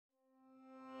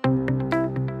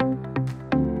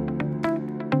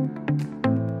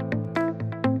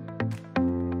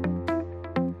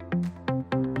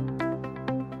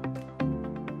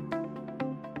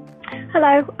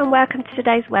Hello and welcome to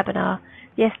today's webinar,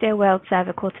 the SDL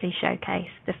WorldServer Quarterly Showcase,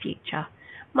 The Future.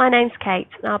 My name's Kate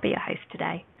and I'll be your host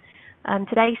today.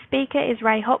 Today's speaker is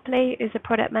Ray Hopley, who's the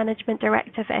Product Management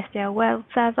Director for SDL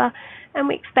WorldServer, and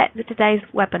we expect that today's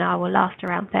webinar will last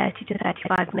around 30 to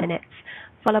 35 minutes,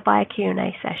 followed by a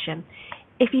Q&A session.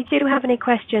 If you do have any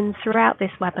questions throughout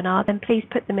this webinar, then please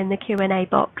put them in the Q&A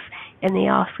box in the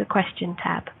Ask a Question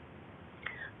tab.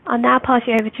 I'll now pass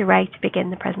you over to Ray to begin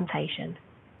the presentation.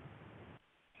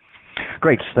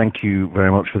 Great, thank you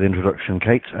very much for the introduction,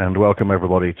 Kate, and welcome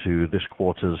everybody to this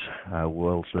quarter's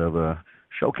WorldServer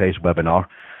Showcase webinar.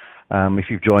 If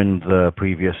you've joined the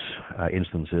previous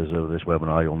instances of this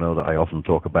webinar, you'll know that I often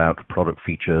talk about product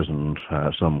features and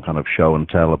some kind of show and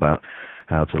tell about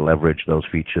how to leverage those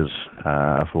features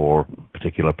for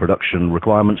particular production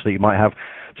requirements that you might have.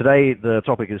 Today, the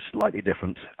topic is slightly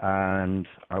different, and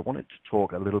I wanted to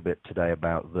talk a little bit today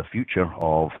about the future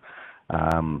of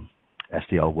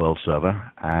SDL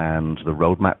WorldServer and the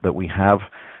roadmap that we have,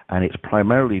 and it's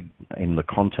primarily in the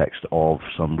context of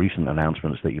some recent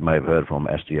announcements that you may have heard from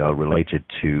SDL related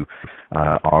to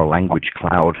our language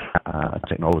cloud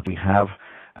technology we have.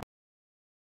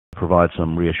 Provide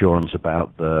some reassurance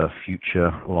about the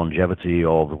future longevity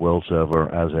of the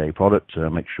WorldServer as a product, to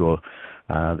make sure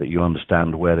that you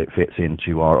understand where it fits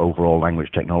into our overall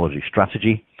language technology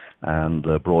strategy and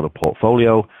the broader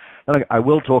portfolio. And I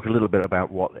will talk a little bit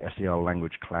about what the SDL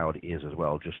Language Cloud is as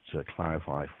well, just to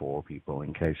clarify for people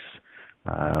in case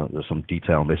there's some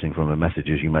detail missing from the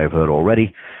messages you may have heard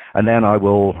already. And then I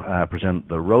will present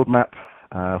the roadmap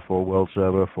for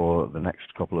WorldServer for the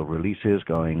next couple of releases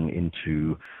going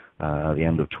into the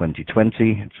end of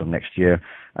 2020, so next year,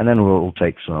 and then we'll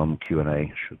take some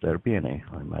Q&A, should there be any.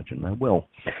 I imagine there will.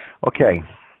 Okay,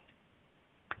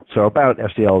 so about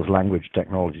SDL's language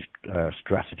technology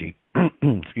strategy.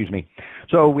 Excuse me.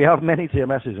 So we have many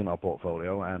TMSs in our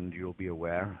portfolio, and you'll be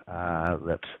aware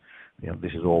that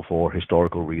this is all for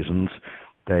historical reasons.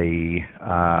 They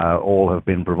all have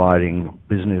been providing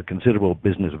considerable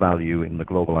business value in the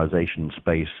globalization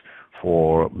space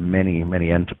for many,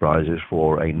 many enterprises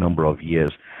for a number of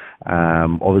years.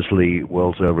 Obviously,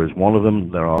 WorldServer is one of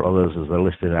them. There are others as they're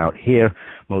listed out here.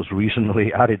 Most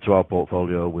recently added to our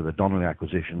portfolio with the Donnelly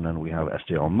acquisition, and we have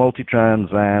SDL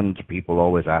Multitrans, and people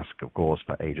always ask, of course,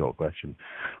 the age-old question,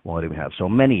 why do we have so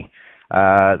many?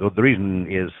 The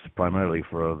reason is primarily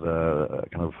for the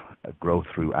kind of growth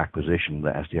through acquisition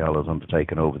that SDL has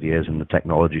undertaken over the years in the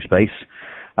technology space.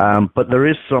 But there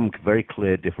is some very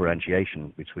clear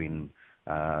differentiation between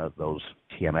those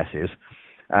TMSs,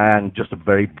 and just a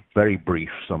very, very brief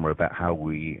summary about how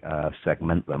we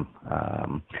segment them.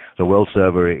 So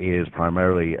WorldServer is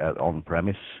primarily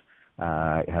on-premise.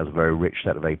 It has a very rich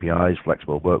set of APIs,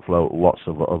 flexible workflow, lots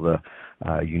of other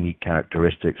unique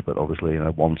characteristics, but obviously in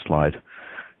a one-slide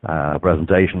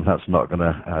presentation, that's not going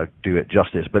to do it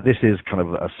justice. But this is kind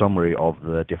of a summary of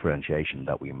the differentiation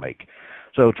that we make.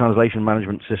 So Translation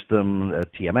Management System,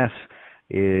 TMS,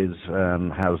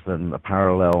 has then a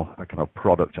parallel kind of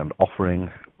product and offering,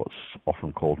 what's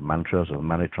often called mantras or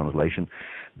managed translation.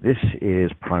 This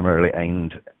is primarily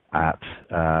aimed at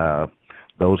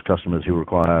those customers who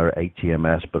require a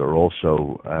TMS but are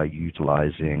also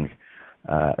utilizing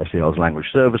SDL's language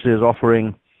services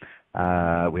offering.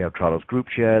 We have Trados Group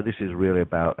Share. This is really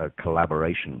about a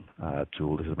collaboration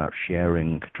tool. This is about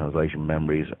sharing translation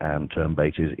memories and term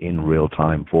bases in real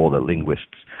time for the linguists.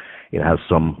 It has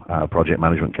some project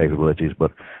management capabilities,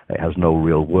 but it has no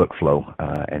real workflow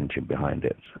engine behind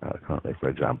it currently, for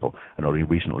example, and only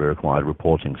recently required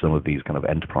reporting some of these kind of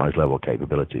enterprise level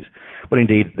capabilities. But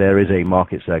indeed, there is a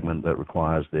market segment that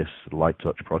requires this light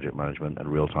touch project management and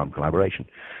real-time collaboration.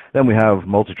 Then we have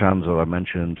Multitrans, as I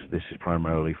mentioned. This is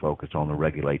primarily focused on the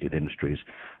regulated industries.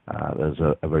 There's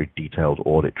a very detailed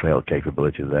audit trail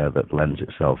capability there that lends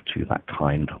itself to that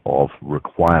kind of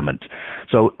requirement.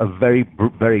 So a very,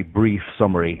 very brief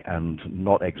summary, and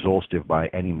not exhaustive by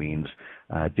any means,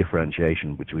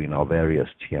 differentiation between our various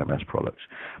TMS products.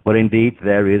 But indeed,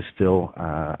 there is still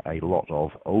a lot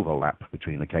of overlap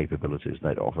between the capabilities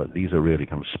they offer. These are really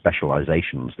kind of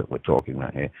specializations that we're talking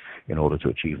about here in order to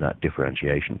achieve that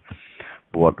differentiation.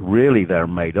 What really they're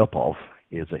made up of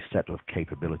is a set of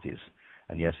capabilities.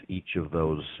 And yes, each of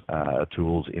those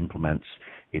tools implements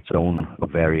its own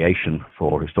variation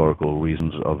for historical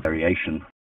reasons of variation.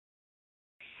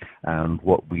 And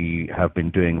what we have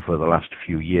been doing for the last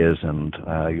few years, and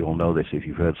you'll know this if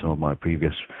you've heard some of my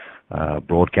previous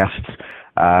broadcasts,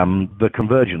 the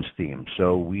convergence theme.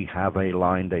 So we have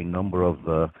aligned a number of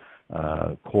the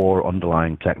core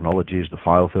underlying technologies, the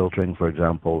file filtering, for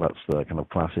example, that's the kind of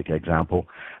classic example.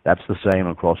 That's the same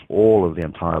across all of the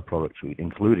entire product suite,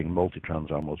 including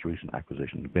Multitrans, our most recent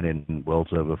acquisition. We've been in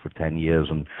WorldServer for 10 years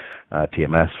and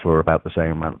TMS for about the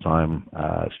same amount of time,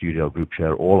 Studio Group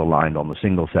Share, all aligned on the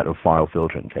single set of file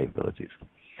filtering capabilities.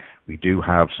 We do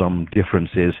have some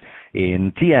differences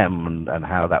in TM and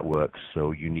how that works.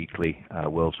 So uniquely,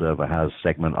 WorldServer has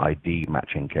segment ID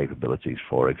matching capabilities,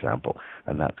 for example,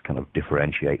 and that kind of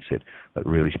differentiates it. That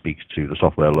really speaks to the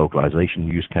software localization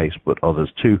use case, but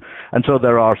others too. And so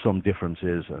there are some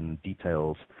differences and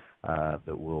details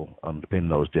that will underpin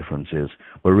those differences.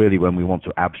 But really, when we want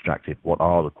to abstract it, what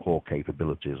are the core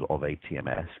capabilities of a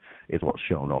TMS is what's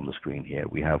shown on the screen here.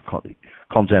 We have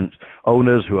content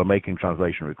owners who are making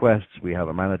translation requests. We have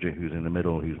a manager who's in the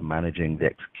middle who's managing the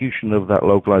execution of that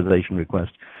localization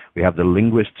request. We have the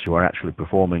linguists who are actually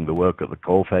performing the work at the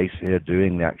coalface here,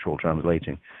 doing the actual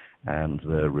translating and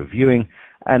the reviewing.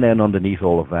 And then underneath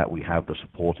all of that, we have the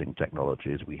supporting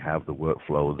technologies. We have the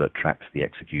workflow that tracks the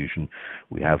execution.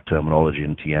 We have terminology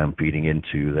and TM feeding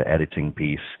into the editing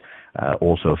piece,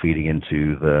 also feeding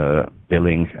into the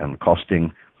billing and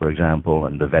costing, for example,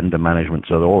 and the vendor management.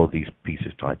 So all of these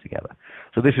pieces tied together.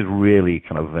 So this is really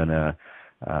kind of an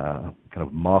kind of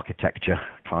architecture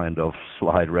kind of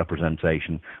slide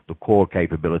representation, the core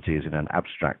capabilities in an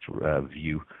abstract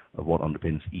view of what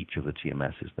underpins each of the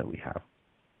TMSs that we have.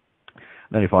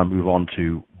 Then if I move on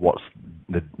to what's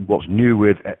new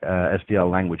with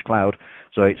SDL Language Cloud,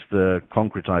 so it's the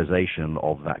concretization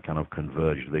of that kind of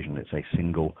converged vision. It's a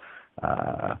single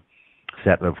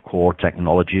set of core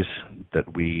technologies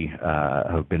that we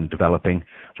have been developing.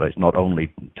 So it's not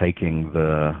only taking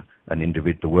the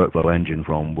workflow engine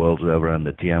from WorldServer and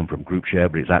the TM from GroupShare,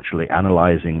 but it's actually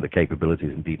analyzing the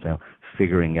capabilities in detail,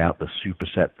 figuring out the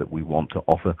superset that we want to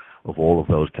offer of all of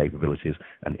those capabilities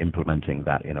and implementing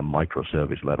that in a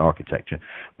microservice-led architecture.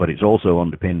 But it's also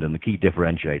underpinned, and the key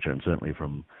differentiator, and certainly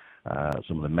from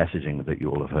some of the messaging that you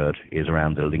all have heard, is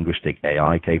around the linguistic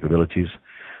AI capabilities.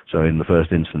 So in the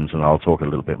first instance, and I'll talk a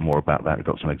little bit more about that, we've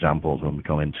got some examples when we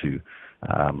come into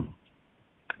a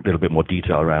little bit more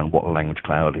detail around what the Language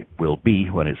Cloud will be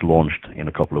when it's launched in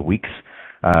a couple of weeks.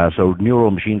 So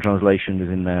neural machine translation is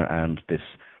in there, and this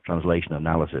translation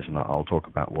analysis, and I'll talk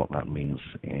about what that means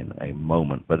in a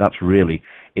moment. But that's really,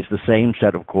 it's the same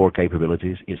set of core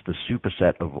capabilities. It's the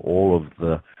superset of all of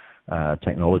the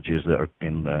technologies that are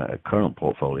in the current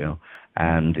portfolio,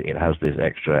 and it has this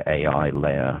extra AI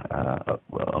layer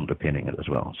underpinning it as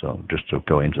well. So just to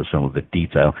go into some of the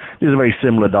detail, this is a very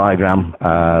similar diagram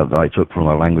that I took from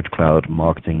a Language Cloud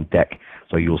marketing deck.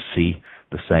 So you'll see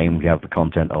the same. You have the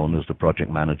content owners, the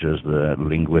project managers, the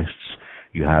linguists.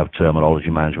 You have terminology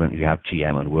management. You have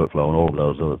TM and workflow and all of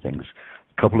those other things.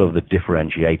 A couple of the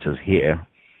differentiators here.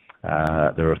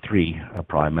 There are three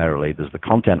primarily. There's the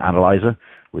content analyzer,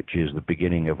 which is the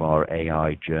beginning of our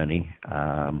AI journey.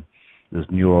 There's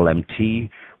Neural MT,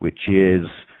 which is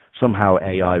somehow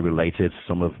AI related,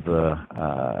 some of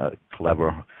the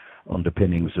clever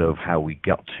underpinnings of how we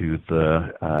got to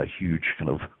the huge kind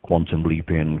of quantum leap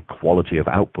in quality of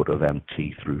output of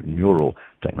MT through neural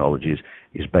technologies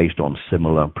is based on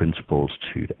similar principles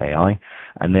to AI.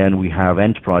 And then we have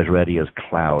enterprise ready as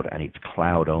cloud, and it's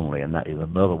cloud only, and that is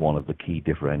another one of the key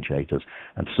differentiators.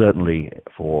 And certainly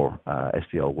for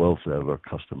SDL WorldServer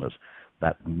customers,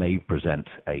 that may present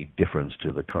a difference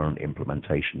to the current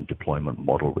implementation deployment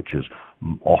model, which is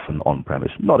often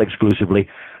on-premise, not exclusively,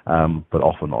 but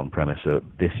often on-premise. So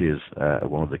this is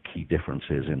one of the key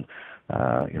differences in,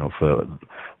 for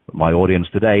my audience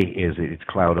today is it's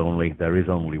cloud only. There is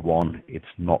only one. It's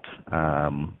not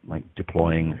like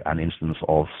deploying an instance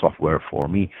of software for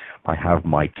me. I have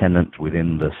my tenant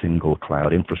within the single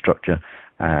cloud infrastructure,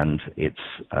 and it's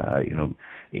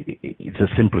it's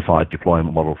a simplified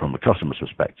deployment model from the customer's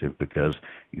perspective, because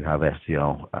you have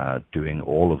SDL doing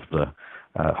all of the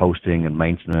hosting and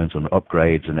maintenance and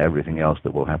upgrades and everything else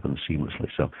that will happen seamlessly.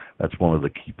 So that's one of the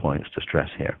key points to stress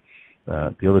here.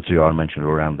 The other two I mentioned are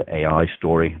around the AI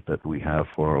story that we have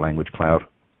for our Language Cloud.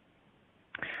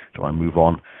 So I move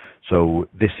on. So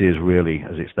this is really,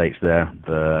 as it states there,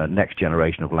 the next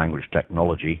generation of language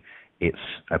technology. It's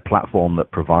a platform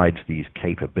that provides these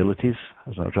capabilities,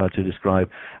 as I tried to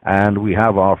describe, and we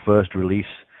have our first release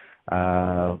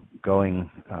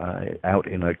going out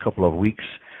in a couple of weeks.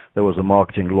 There was a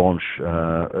marketing launch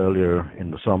earlier in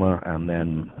the summer, and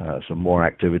then some more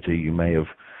activity. You may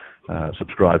have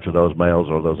subscribed to those mails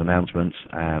or those announcements,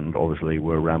 and obviously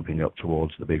we're ramping up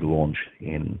towards the big launch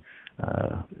in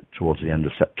towards the end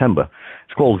of September.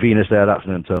 It's called Venus there. That's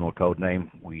an internal code name.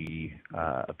 We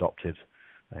adopted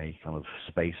a kind of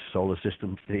space solar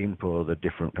system theme for the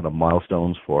different kind of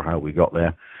milestones for how we got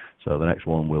there. So the next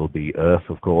one will be Earth,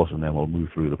 of course, and then we'll move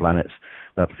through the planets.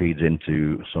 That feeds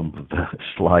into some of the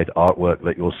slide artwork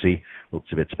that you'll see.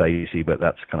 Looks a bit spacey, but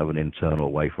that's kind of an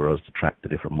internal way for us to track the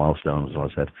different milestones,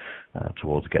 as I said,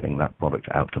 towards getting that product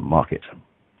out to market.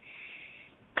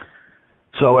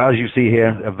 So as you see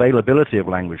here, availability of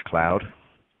Language Cloud.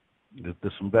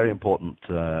 There's some very important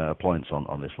points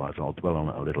on this slide, so I'll dwell on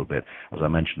it a little bit. As I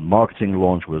mentioned, marketing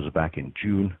launch was back in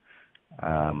June.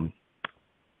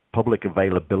 Public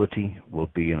availability will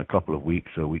be in a couple of weeks,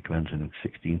 so we commence on the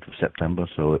 16th of September,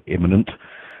 so imminent.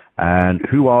 And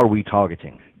who are we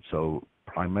targeting? So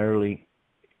primarily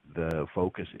the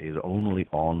focus is only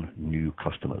on new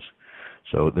customers.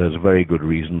 So there's very good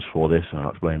reasons for this, and I'll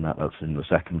explain that. That's in the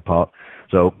second part.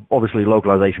 So obviously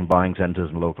localization buying centers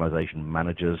and localization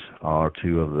managers are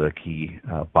two of the key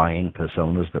buying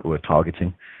personas that we're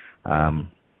targeting.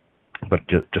 But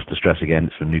just to stress again,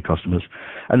 it's for new customers.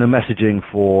 And the messaging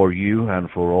for you and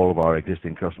for all of our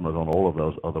existing customers on all of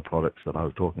those other products that I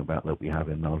was talking about that we have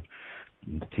in the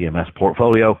TMS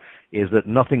portfolio is that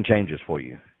nothing changes for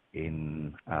you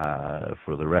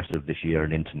for the rest of this year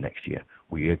and into next year.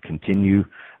 We continue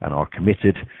and are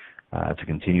committed to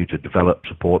continue to develop,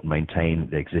 support, and maintain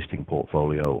the existing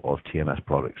portfolio of TMS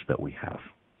products that we have.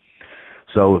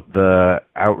 So the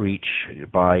outreach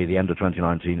by the end of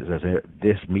 2019, it says here,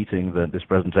 this meeting, this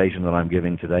presentation that I'm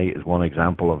giving today is one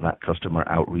example of that customer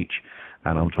outreach,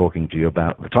 and I'm talking to you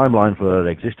about the timeline for the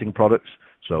existing products.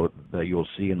 So that you'll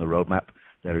see in the roadmap,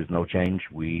 there is no change.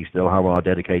 We still have our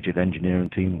dedicated engineering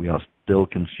team. We are still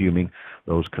consuming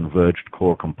those converged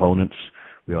core components.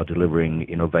 We are delivering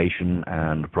innovation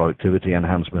and productivity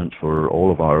enhancements for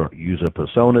all of our user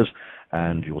personas,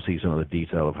 and you'll see some of the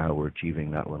detail of how we're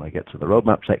achieving that when I get to the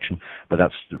roadmap section. But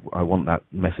I want that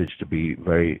message to be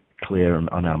very clear and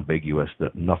unambiguous,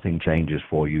 that nothing changes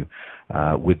for you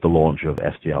with the launch of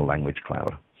SDL Language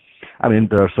Cloud. I mean,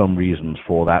 there are some reasons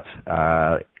for that.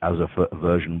 As a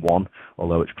version 1,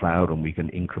 although it's cloud and we can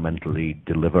incrementally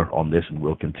deliver on this, and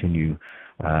we'll continue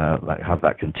have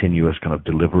that continuous kind of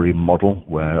delivery model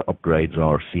where upgrades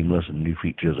are seamless and new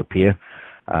features appear.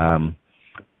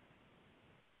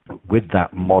 With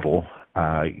that model,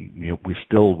 we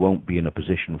still won't be in a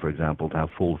position, for example, to have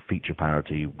full feature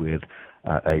parity with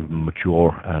a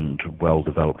mature and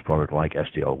well-developed product like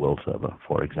SDL WorldServer,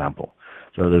 for example.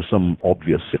 So there's some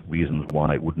obvious reasons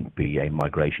why it wouldn't be a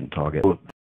migration target.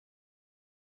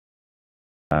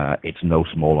 It's no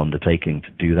small undertaking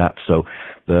to do that. So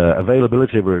the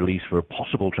availability of a release for a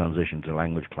possible transition to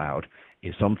Language Cloud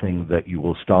is something that you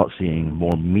will start seeing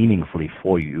more meaningfully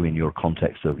for you in your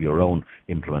context of your own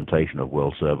implementation of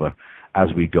WorldServer as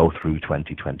we go through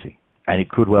 2020. And it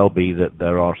could well be that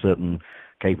there are certain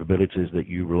capabilities that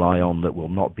you rely on that will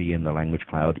not be in the Language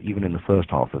Cloud even in the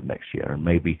first half of next year, and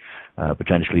maybe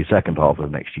potentially second half of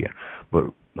next year. But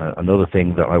another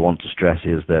thing that I want to stress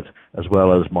is that as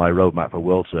well as my roadmap for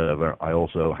WorldServer, I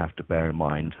also have to bear in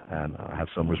mind, and I have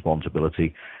some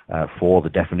responsibility for the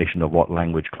definition of what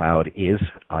Language Cloud is,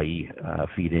 i.e.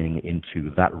 Feeding into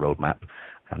that roadmap.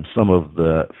 And some of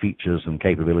the features and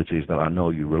capabilities that I know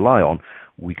you rely on,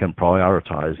 we can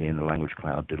prioritize in the Language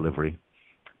Cloud delivery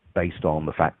based on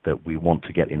the fact that we want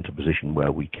to get into a position where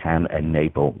we can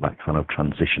enable that kind of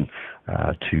transition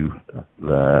to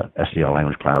the SDL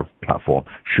Language Cloud platform,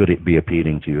 should it be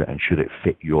appealing to you and should it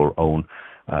fit your own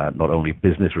not only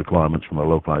business requirements from a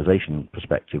localization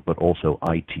perspective, but also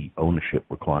IT ownership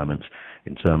requirements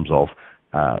in terms of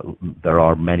there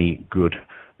are many good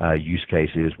use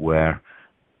cases where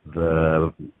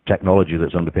the technology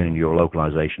that's underpinning your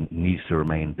localization needs to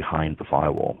remain behind the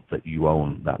firewall, that you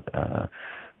own that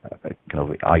kind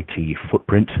of IT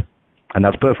footprint, and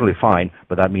that's perfectly fine,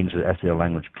 but that means that SDL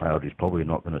Language Cloud is probably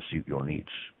not going to suit your needs.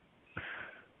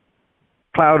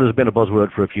 Cloud has been a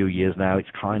buzzword for a few years now. It's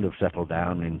kind of settled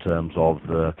down in terms of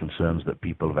the concerns that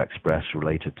people have expressed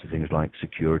related to things like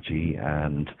security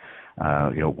and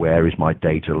where is my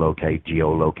data located,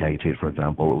 geolocated, for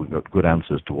example. We've got good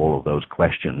answers to all of those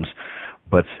questions.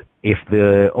 But if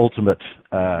the ultimate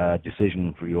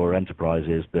decision for your enterprise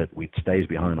is that it stays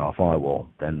behind our firewall,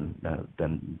 then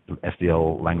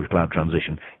SDL Language Cloud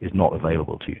transition is not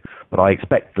available to you. But I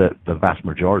expect that the vast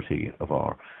majority of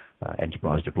our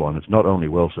enterprise deployments, not only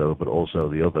WorldServer, but also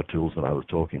the other tools that I was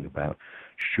talking about,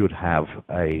 should have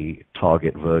a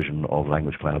target version of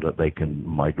Language Cloud that they can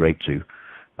migrate to,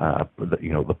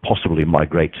 possibly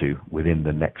migrate to within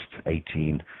the next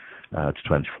 18 to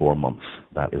 24 months.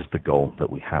 That is the goal that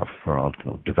we have for our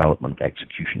development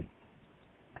execution.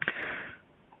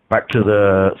 Back to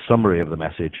the summary of the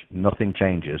message, nothing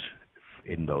changes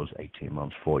in those 18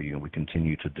 months for you, and we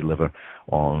continue to deliver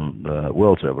on the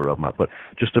WorldServer roadmap. But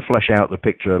just to flesh out the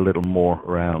picture a little more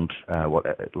around what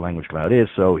Language Cloud is,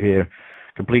 so here,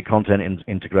 complete content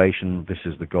integration, this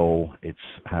is the goal. It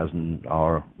has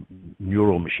our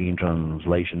neural machine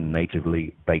translation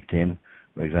natively baked in,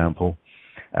 for example.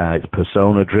 It's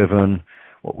persona-driven,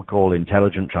 what we call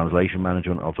intelligent translation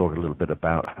management. I'll talk a little bit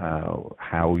about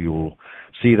how you'll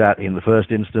see that in the first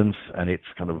instance, and it's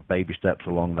kind of baby steps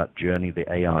along that journey,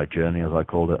 the AI journey, as I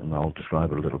called it, and I'll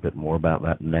describe a little bit more about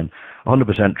that. And then 100%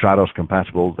 Trados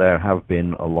compatible. There have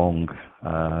been along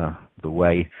the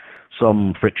way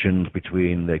some frictions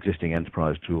between the existing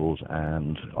enterprise tools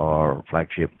and our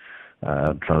flagship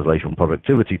translation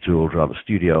productivity tool, Java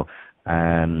Studio,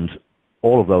 and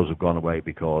all of those have gone away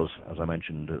because, as I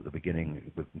mentioned at the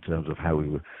beginning, in terms of how we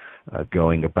were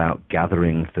going about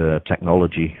gathering the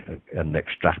technology and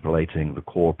extrapolating the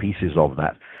core pieces of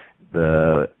that,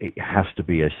 it has to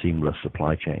be a seamless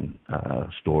supply chain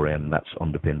story, and that's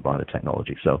underpinned by the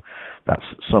technology. So that's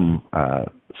some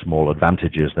small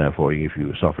advantages there for you if you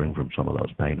were suffering from some of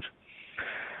those pains.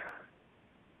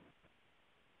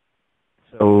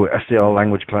 So SDL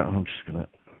Language Cloud, I'm just going to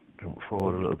go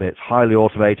forward a little bit. It's highly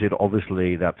automated.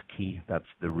 Obviously, that's key. That's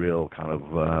the real kind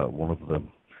of one of the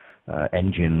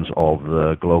engines of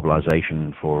the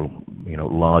globalization for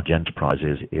large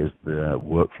enterprises is the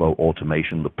workflow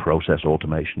automation, the process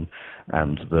automation,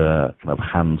 and the kind of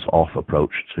hands-off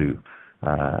approach to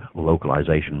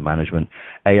localization management.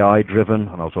 AI-driven,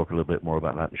 and I'll talk a little bit more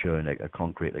about that, showing a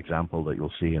concrete example that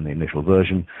you'll see in the initial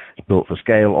version. It's built for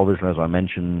scale. Obviously, as I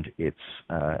mentioned, it's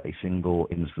a single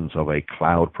instance of a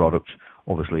cloud product.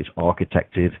 Obviously, it's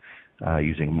architected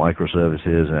using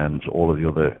microservices and all of the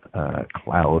other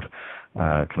cloud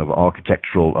kind of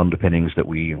architectural underpinnings that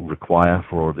we require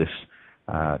for this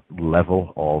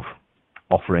level of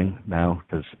offering now.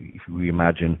 Because if we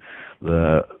imagine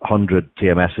the 100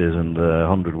 TMSs and the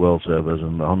 100 world servers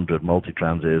and the 100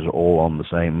 multi-transes all on the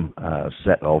same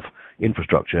set of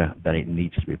infrastructure, then it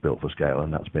needs to be built for scale,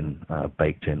 and that's been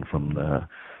baked in from the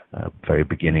very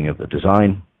beginning of the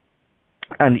design.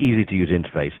 And easy to use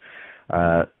interface.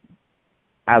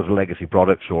 As legacy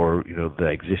products or the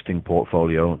existing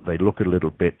portfolio, they look a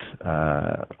little bit,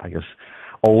 I guess,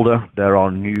 older. There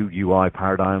are new UI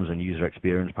paradigms and user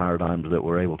experience paradigms that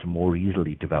we're able to more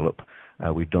easily develop.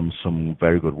 We've done some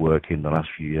very good work in the last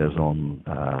few years on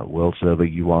WorldServer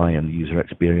UI and user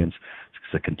experience.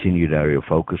 It's a continued area of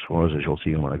focus for us, as you'll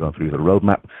see when I go through the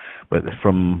roadmap. But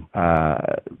from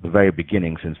the very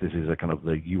beginning, since this is a kind of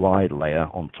the UI layer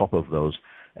on top of those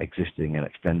existing and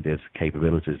extended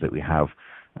capabilities that we have,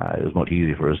 it was much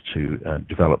easier for us to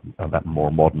develop that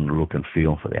more modern look and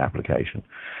feel for the application.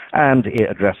 And it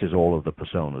addresses all of the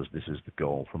personas. This is the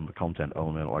goal, from the content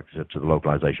owner, like I said, to the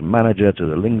localization manager, to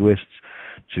the linguists,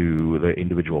 to the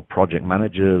individual project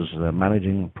managers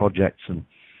managing projects. And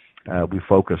we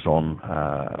focus on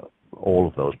all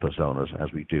of those personas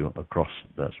as we do across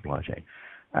the supply chain.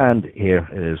 And here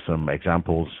is some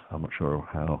examples. I'm not sure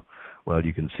how well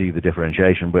you can see the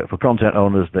differentiation, but for content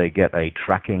owners, they get a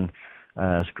tracking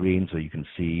screen, so you can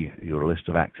see your list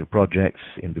of active projects,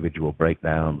 individual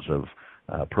breakdowns of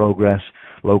progress.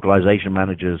 Localization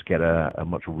managers get a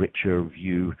much richer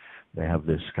view. They have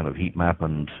this kind of heat map,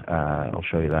 and I'll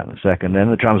show you that in a second. Then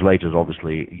the translators,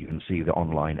 obviously, you can see the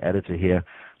online editor here.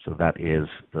 So that is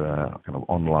the kind of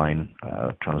online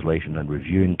translation and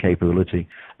reviewing capability.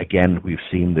 Again, we've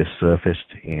seen this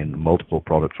surfaced in multiple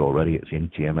products already. It's in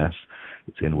TMS,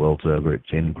 it's in WorldServer,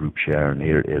 it's in GroupShare, and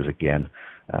here it is again,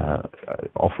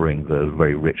 offering the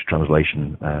very rich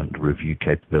translation and review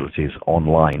capabilities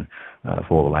online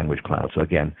for the Language Cloud. So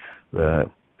again,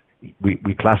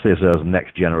 we class this as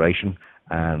next generation,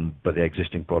 but the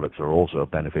existing products are also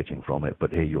benefiting from it.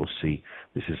 But here you'll see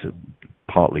this is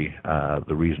partly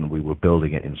the reason we were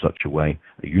building it in such a way,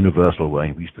 a universal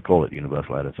way. We used to call it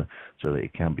Universal Editor, so that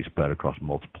it can be spread across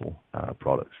multiple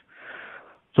products.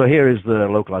 So here is the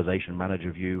localization manager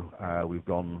view. We've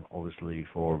gone obviously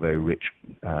for a very rich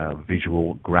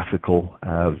visual graphical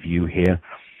view here.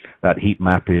 That heat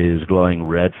map is glowing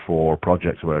red for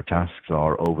projects where tasks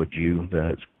are overdue.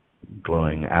 It's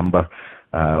glowing amber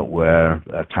where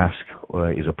a task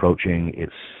is approaching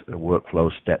its workflow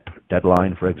step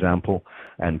deadline, for example,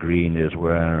 and green is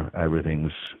where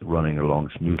everything's running along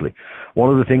smoothly.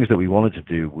 One of the things that we wanted to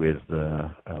do with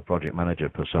the project manager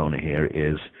persona here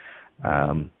is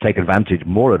take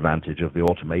more advantage of the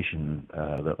automation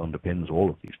that underpins all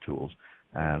of these tools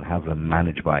and have them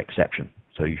managed by exception.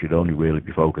 So you should only really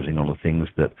be focusing on the things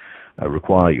that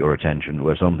require your attention,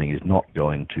 where something is not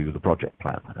going to the project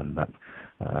plan, and that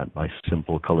nice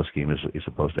simple color scheme is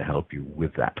supposed to help you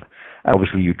with that.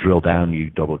 Obviously, you drill down, you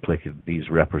double-click it. These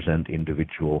represent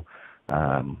individual,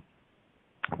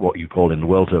 what you call in the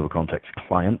WorldServer context,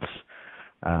 clients.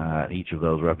 Each of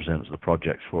those represents the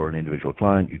projects for an individual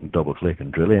client. You can double-click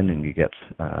and drill in, and you get,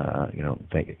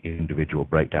 individual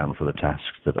breakdown for the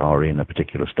tasks that are in a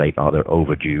particular state. Are they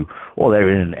overdue, or they're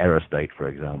in an error state, for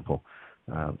example?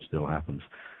 Still happens.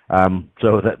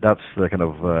 So that's the kind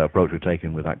of approach we're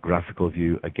taking with that graphical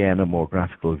view. Again, a more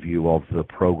graphical view of the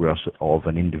progress of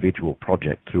an individual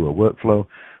project through a workflow.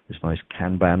 This nice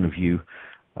Kanban view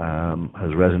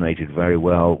has resonated very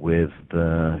well with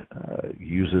the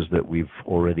users that we've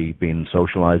already been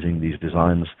socializing these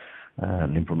designs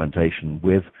and implementation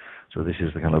with. So this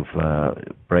is the kind of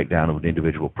breakdown of an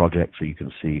individual project, so you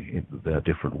can see the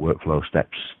different workflow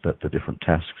steps that the different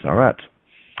tasks are at.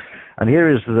 And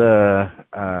here is the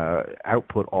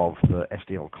output of the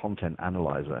SDL Content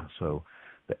Analyzer. So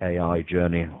the AI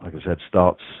journey, like I said,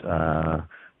 starts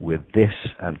with this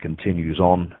and continues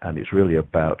on, and it's really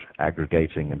about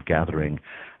aggregating and gathering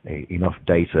enough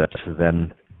data to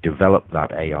then develop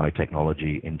that AI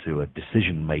technology into a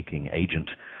decision-making agent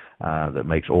that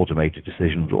makes automated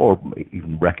decisions or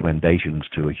even recommendations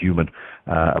to a human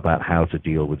about how to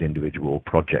deal with individual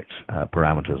project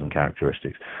parameters and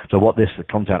characteristics. So what this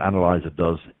content analyzer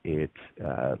does, it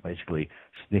basically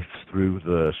sniffs through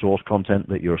the source content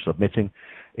that you're submitting.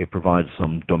 It provides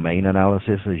some domain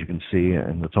analysis, as you can see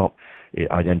in the top. It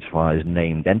identifies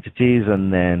named entities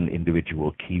and then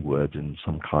individual keywords in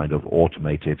some kind of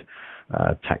automated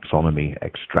taxonomy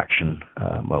extraction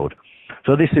mode.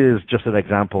 So this is just an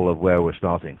example of where we're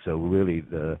starting. So really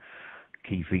the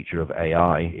key feature of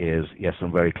AI is, yes,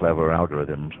 some very clever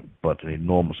algorithms, but an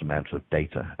enormous amount of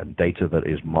data, and data that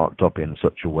is marked up in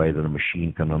such a way that a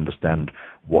machine can understand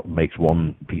what makes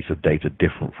one piece of data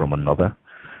different from another,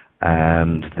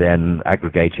 and then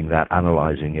aggregating that,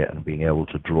 analyzing it, and being able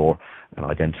to draw and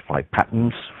identify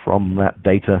patterns from that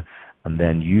data, and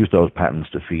then use those patterns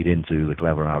to feed into the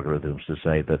clever algorithms to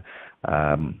say that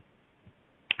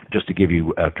just to give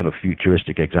you a kind of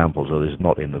futuristic example, so this is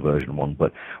not in the version 1,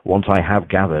 but once I have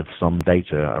gathered some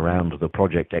data around the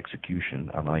project execution,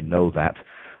 and I know that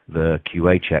the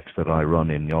QA checks that I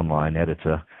run in the online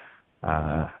editor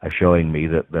are showing me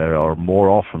that there are more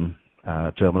often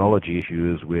terminology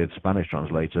issues with Spanish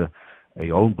translator,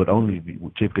 but only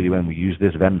typically when we use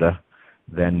this vendor,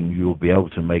 then you'll be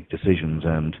able to make decisions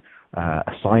and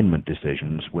assignment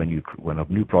decisions. When a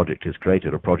new project is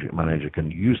created, a project manager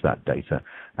can use that data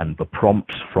and the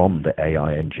prompts from the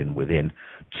AI engine within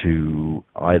to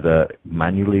either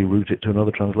manually route it to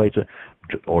another translator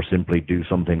or simply do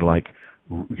something like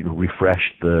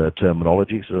refresh the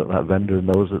terminology so that vendor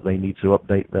knows that they need to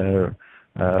update their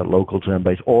local term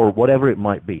base or whatever it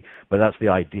might be. But that's the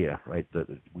idea, right? That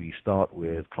we start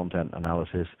with content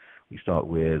analysis. We start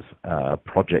with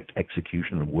project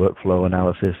execution and workflow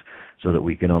analysis so that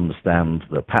we can understand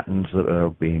the patterns that are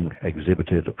being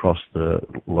exhibited across the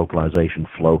localization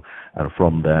flow, and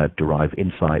from there derive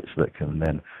insights that can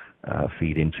then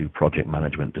feed into project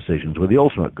management decisions, with the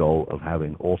ultimate goal of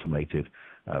having automated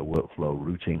workflow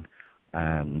routing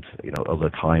and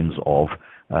other kinds of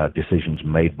decisions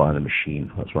made by the machine.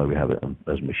 That's why we have it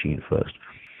as machine first.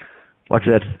 Like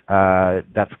I said,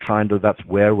 that's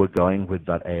where we're going with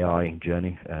that AI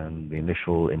journey, and the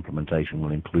initial implementation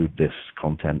will include this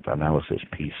content analysis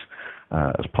piece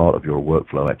as part of your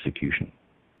workflow execution.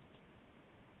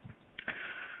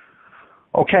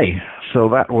 Okay, so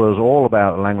that was all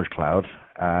about Language Cloud,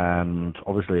 and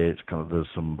obviously it's there's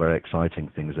some very exciting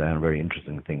things there and very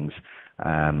interesting things,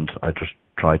 and I just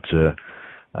tried to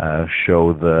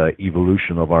show the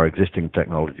evolution of our existing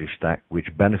technology stack, which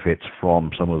benefits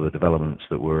from some of the developments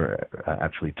that were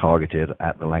actually targeted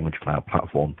at the Language Cloud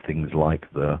platform, things like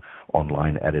the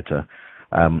online editor.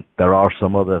 There are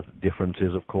some other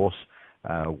differences, of course,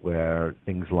 where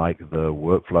things like the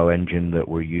workflow engine that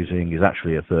we're using is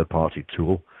actually a third-party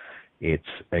tool.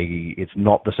 It's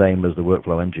not the same as the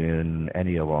workflow engine in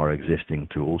any of our existing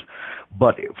tools,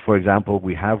 but for example,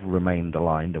 we have remained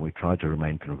aligned and we try to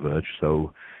remain converged.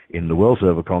 So in the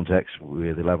WorldServer context,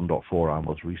 with 11.4, our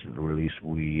most recent release,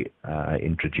 we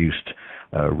introduced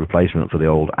a replacement for the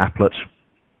old applet.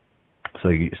 So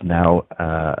it's now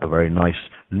a very nice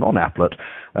non-applet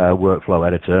workflow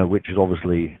editor, which is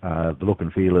obviously the look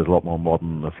and feel is a lot more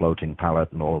modern. The floating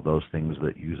palette and all of those things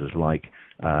that users like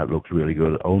looks really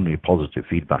good. Only positive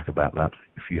feedback about that.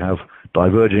 If you have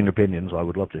diverging opinions, I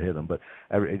would love to hear them, but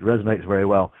it resonates very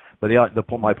well. But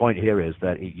my point here is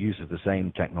that it uses the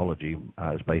same technology.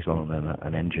 It's based on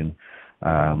an engine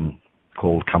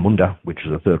called Camunda, which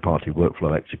is a third-party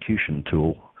workflow execution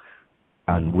tool,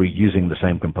 and we're using the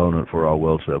same component for our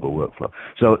WorldServer workflow.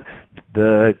 So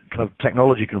the kind of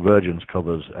technology convergence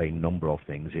covers a number of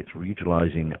things. It's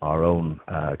utilizing our own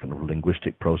kind of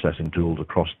linguistic processing tools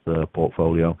across the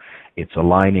portfolio. It's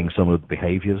aligning some of the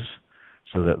behaviors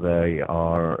so that they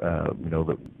are,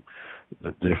 that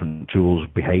the different tools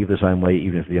behave the same way,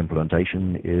 even if the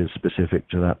implementation is specific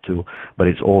to that tool. But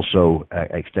it's also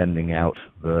extending out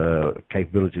the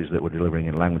capabilities that we're delivering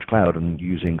in Language Cloud and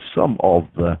using some of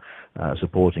the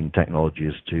supporting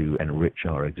technologies to enrich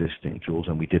our existing tools,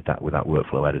 and we did that with that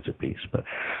workflow editor piece. But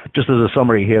just as a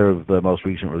summary here of the most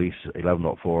recent release,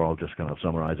 11.4, I'll just kind of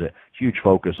summarize it. Huge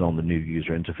focus on the new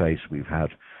user interface. We've had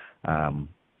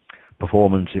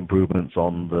performance improvements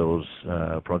on those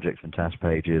projects and task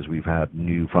pages. We've had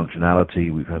new functionality.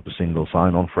 We've had the single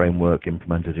sign-on framework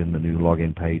implemented in the new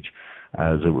login page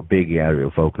as a big area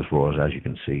of focus for us, as you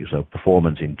can see. So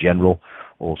performance in general,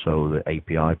 also the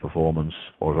API performance,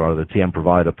 or rather the TM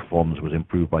provider performance was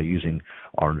improved by using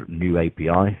our new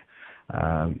API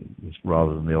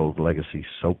rather than the old legacy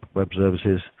SOAP web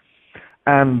services.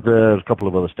 And there's a couple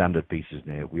of other standard pieces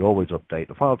in here. We always update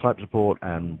the file type support,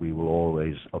 and we will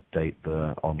always update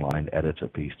the online editor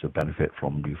piece to benefit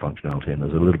from new functionality. And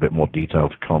there's a little bit more detail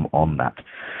to come on that.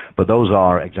 But those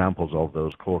are examples of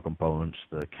those core components,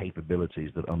 the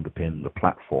capabilities that underpin the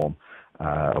platform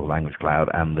of Language Cloud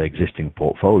and the existing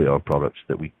portfolio of products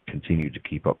that we continue to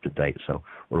keep up to date. So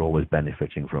we're always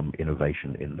benefiting from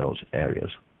innovation in those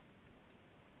areas.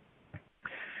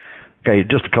 Okay,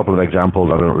 just a couple of examples.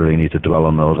 I don't really need to dwell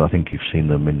on those. I think you've seen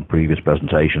them in previous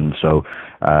presentations. So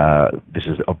this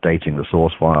is updating the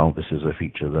source file. This is a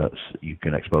feature that you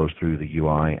can expose through the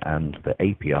UI and the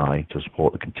API to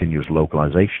support the continuous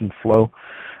localization flow.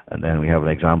 And then we have an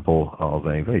example of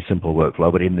a very simple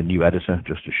workflow, but in the new editor,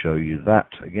 just to show you that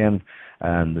again.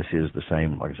 And this is the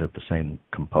same, like I said, the same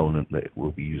component that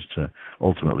will be used to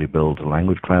ultimately build the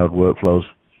Language Cloud workflows.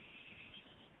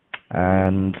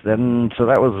 And then, so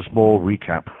that was a small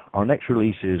recap. Our next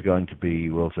release is going to be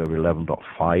WorldServer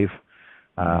 11.5.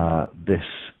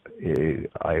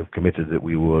 I've committed that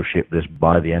we will ship this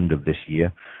by the end of this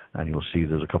year, and you'll see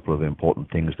there's a couple of important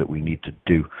things that we need to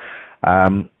do.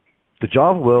 The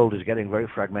Java world is getting very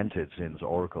fragmented since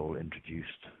Oracle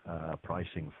introduced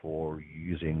pricing for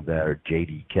using their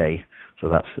JDK. So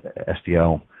that's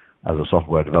SDL as a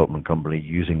software development company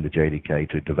using the JDK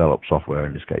to develop software,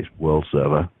 in this case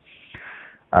WorldServer.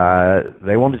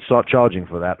 They wanted to start charging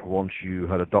for that once you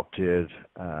had adopted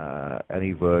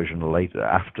any version later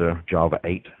after Java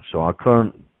 8. So our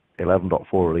current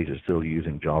 11.4 release is still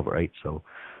using Java 8, so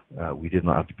we did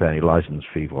not have to pay any license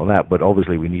fee for that. But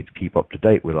obviously we need to keep up to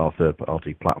date with our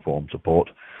third-party platform support.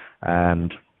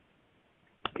 And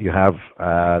you have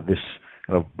this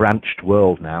kind of branched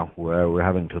world now where we're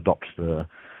having to adopt the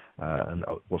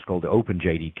what's called the Open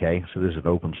JDK. So this is an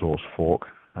open source fork.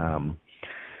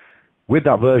 With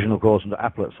that version, of course, the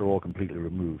applets are all completely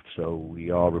removed. So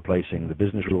we are replacing the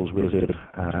business rules wizard,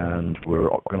 and we're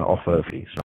going to offer fees.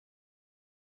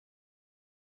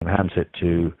 Enhance it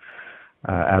to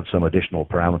add some additional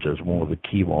parameters, one of the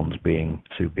key ones being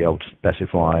to be able to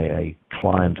specify a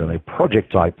client and a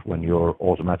project type when you're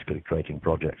automatically creating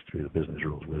projects through the business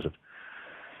rules wizard.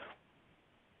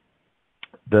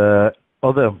 The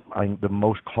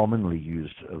most commonly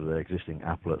used of the existing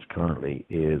applets currently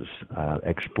is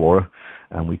Explorer,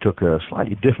 and we took a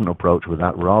slightly different approach with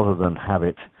that. Rather than have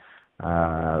it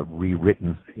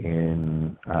rewritten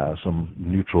in some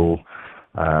neutral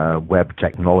web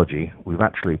technology, we've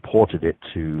actually ported it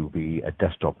to be a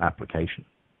desktop application.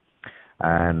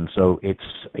 And so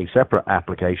it's a separate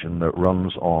application that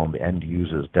runs on the end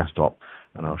user's desktop,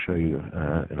 and I'll show you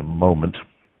in a moment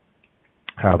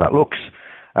how that looks.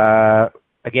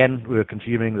 Again, we're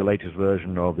consuming the latest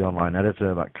version of the online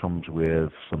editor that comes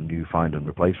with some new find and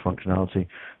replace functionality.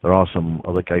 There are some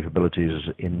other capabilities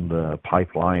in the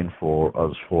pipeline for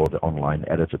us for the online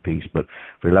editor piece, but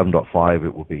for 11.5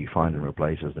 it will be find and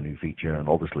replace as the new feature, and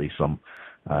obviously some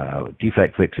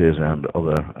defect fixes and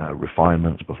other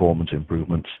refinements, performance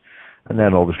improvements. And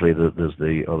then obviously there's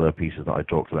the other pieces that I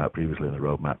talked about previously in the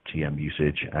roadmap, TM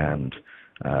usage and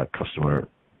customer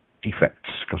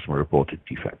reported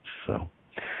defects. So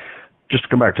just to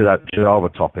come back to that Java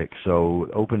topic, so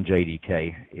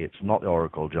OpenJDK, it's not the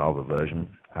Oracle Java version.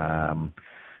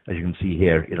 As you can see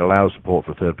here, it allows support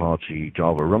for third-party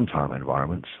Java runtime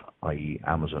environments, i.e.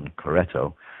 Amazon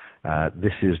Corretto.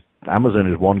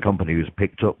 Amazon is one company who's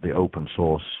picked up the open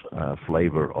source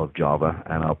flavor of Java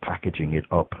and are packaging it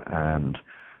up and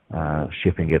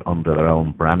shipping it under their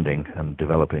own branding and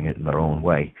developing it in their own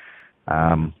way.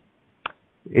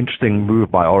 Interesting move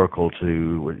by Oracle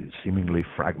to seemingly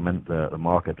fragment the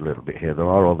market a little bit here. There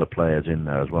are other players in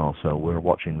there as well, so we're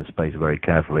watching the space very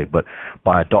carefully. But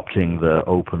by adopting the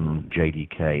open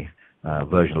JDK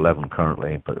version 11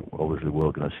 currently, but obviously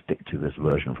we're going to stick to this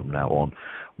version from now on,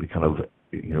 we kind of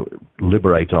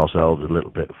liberate ourselves a little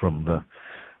bit from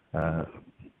the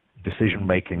decision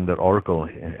making that Oracle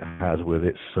has with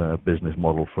its business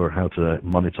model for how to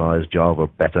monetize Java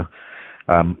better.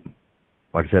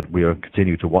 Like I said, we are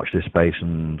continue to watch this space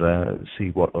and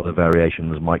see what other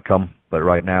variations might come. But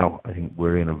right now, I think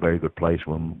we're in a very good place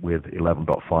with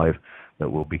 11.5 that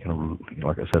will be kind of,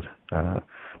 like I said,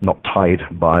 not tied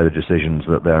by the decisions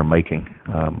that they're making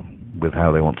with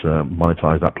how they want to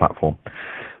monetize that platform.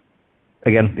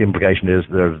 Again, the implication is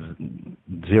there's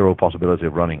zero possibility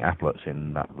of running applets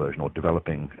in that version or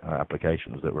developing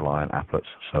applications that rely on applets.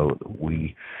 So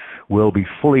we will be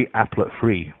fully applet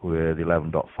free with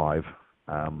 11.5.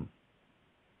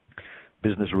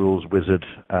 Business Rules Wizard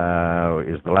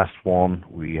is the last one.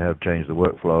 We have changed the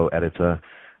workflow editor,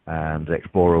 and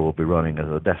Explorer will be running as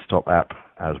a desktop app,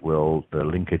 as will the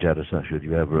linkage editor, should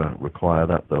you ever require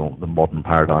that. The modern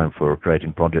paradigm for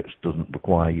creating projects doesn't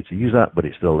require you to use that, but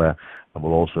it's still there, and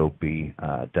will also be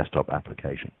a desktop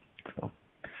application. So,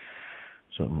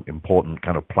 some important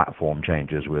kind of platform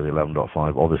changes with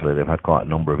 11.5. Obviously, they've had quite a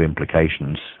number of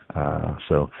implications.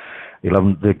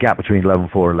 The gap between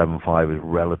 11.4 and 11.5 is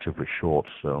relatively short,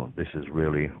 so this is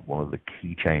really one of the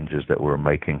key changes that we're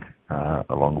making,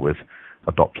 along with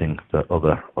adopting the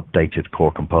other updated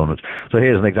core components. So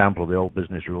here's an example of the old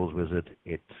Business Rules Wizard.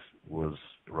 It was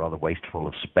rather wasteful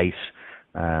of space,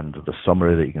 and the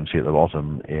summary that you can see at the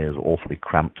bottom is awfully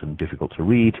cramped and difficult to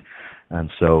read.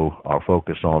 And so our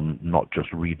focus on not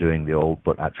just redoing the old,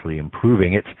 but actually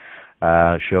improving it,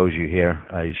 shows you here,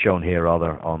 is shown here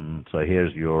rather on, so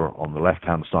here's on the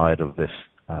left-hand side of this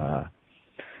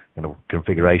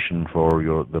configuration for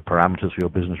the parameters for your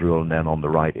business rule, and then on the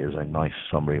right is a nice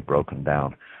summary broken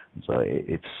down. And so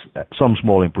it's some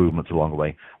small improvements along the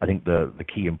way. I think the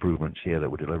key improvements here that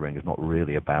we're delivering is not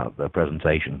really about the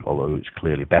presentation, although it's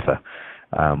clearly better,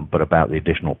 but about the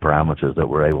additional parameters that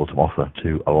we're able to offer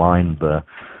to align the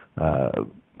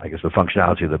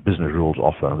functionality that business rules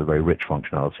offer, the very rich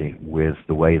functionality, with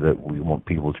the way that we want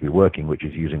people to be working, which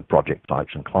is using project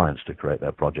types and clients to create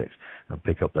their projects and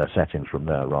pick up their settings from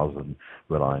there rather than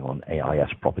relying on AIS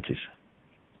properties.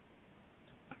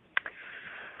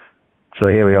 So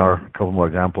here we are, a couple more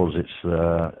examples.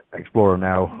 It's Explorer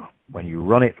now. When you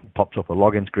run it, it pops up a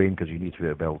login screen because you need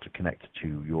to be able to connect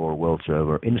to your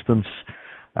WorldServer instance.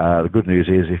 The good news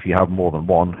is if you have more than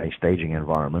one, a staging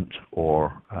environment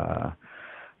or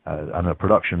and a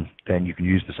production, then you can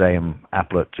use the same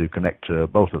applet to connect to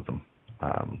both of them.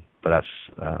 But that's,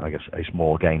 I guess, a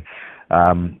small gain.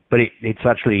 But it's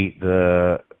actually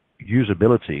the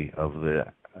usability of the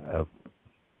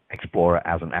Explorer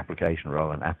as an application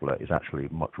rather than applet is actually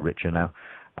much richer now.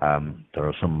 There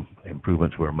are some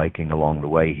improvements we're making along the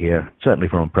way here, certainly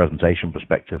from a presentation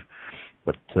perspective.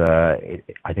 But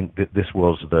I think this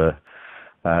was the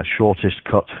shortest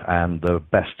cut and the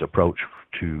best approach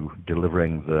to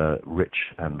delivering the rich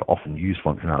and often used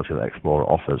functionality that Explorer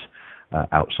offers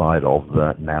outside of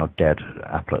the now dead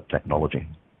applet technology.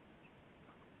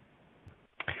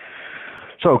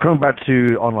 So coming back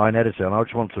to Online Editor, and I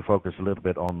just want to focus a little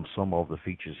bit on some of the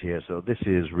features here. So this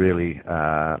is really,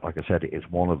 like I said, it is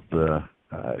one of the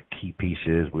key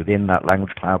pieces within that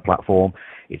Language Cloud platform.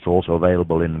 It's also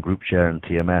available in Group Share and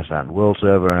TMS and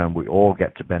WorldServer, and we all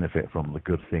get to benefit from the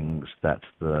good things that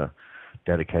the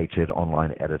dedicated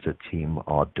Online Editor team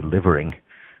are delivering.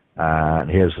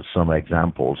 And here's some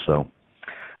examples. So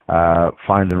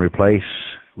find and replace.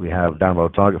 We have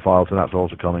download target files, so that's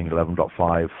also coming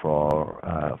 11.5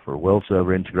 for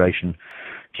WorldServer integration.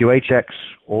 QA checks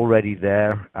already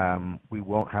there. We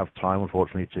won't have time,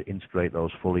 unfortunately, to integrate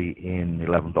those fully in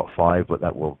 11.5, but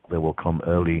they will come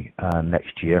early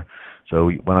next year. So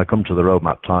when I come to the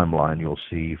roadmap timeline, you'll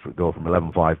see if we go from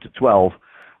 11.5 to 12,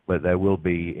 but there will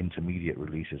be intermediate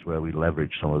releases where we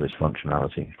leverage some of this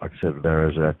functionality. Like I said, there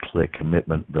is a clear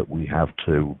commitment that we have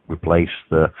to replace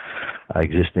the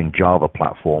existing Java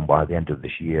platform by the end of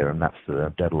this year, and that's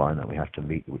the deadline that we have to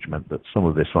meet, which meant that some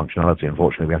of this functionality,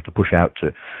 unfortunately, we have to push out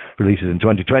to releases in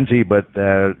 2020, but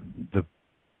the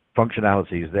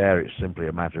functionality is there. It's simply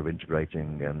a matter of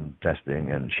integrating and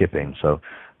testing and shipping, so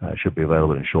it should be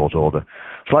available in short order.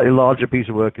 Slightly larger piece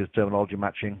of work is terminology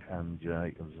matching, and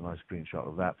there's a nice screenshot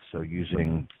of that. So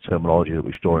using terminology that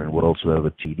we store in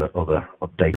WorldServer to other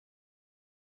updates,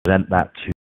 present that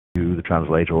to the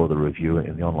translator or the reviewer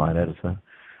in the online editor.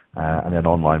 And then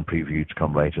online preview to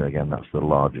come later. Again, that's the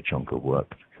larger chunk of work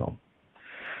to come.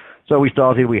 So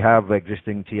we have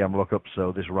existing TM lookups.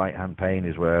 So this right-hand pane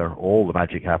is where all the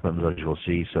magic happens, as you'll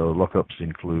see. So lookups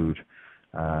include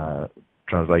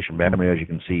translation memory, as you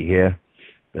can see here.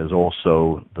 There's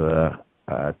also the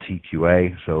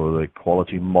TQA, so the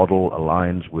quality model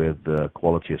aligns with the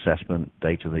quality assessment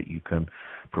data that you can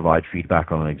provide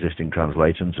feedback on an existing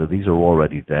translation. So these are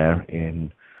already there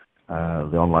in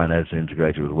the online editor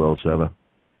integrated with WorldServer.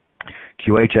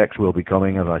 QA checks will be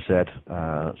coming, as I said,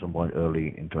 at some point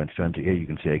early in 2020. Here you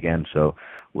can see again, so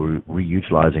we're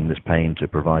reutilizing this pane to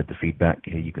provide the feedback.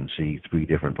 Here you can see 3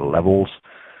 different levels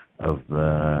of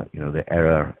the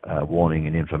error warning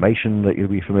and information that you'll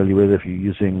be familiar with if you're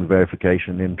using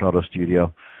verification in Product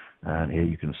Studio. And here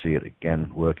you can see it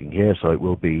again working here. So it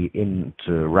will be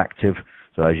interactive.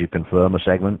 So as you confirm a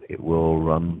segment, it will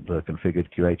run the configured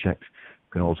QA checks.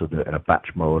 You can also do it in a batch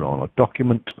mode on a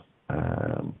document.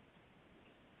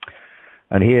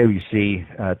 And here you see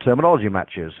terminology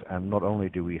matches, and not only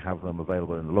do we have them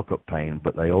available in the lookup pane,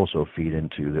 but they also feed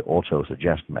into the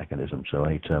auto-suggest mechanism, so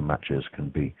any term matches can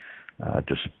be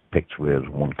just picked with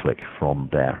one click from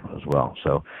there as well.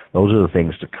 So those are the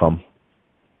things to come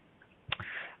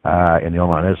in the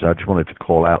online editor. I just wanted to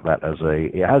call out that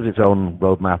it has its own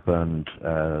roadmap and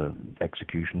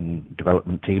execution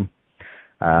development team.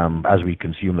 As we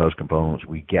consume those components,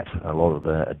 we get a lot of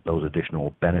those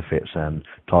additional benefits and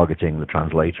targeting the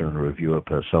translator and the reviewer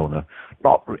persona,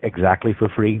 not exactly for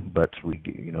free, but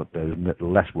there's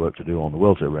less work to do on the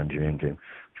WorldServer engineering team,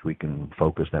 which we can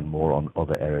focus then more on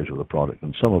other areas of the product.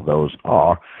 And some of those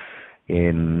are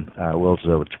in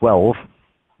WorldServer 12.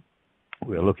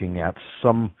 We're looking at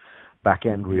some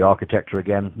back-end re-architecture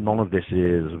again. None of this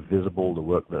is visible,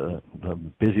 the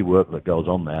busy work that goes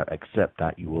on there, except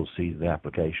that you will see the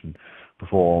application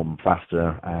perform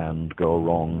faster and go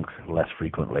wrong less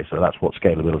frequently. So that's what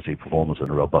scalability, performance,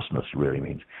 and robustness really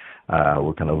means.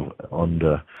 We're kind of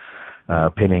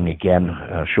underpinning again,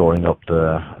 shoring up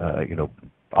the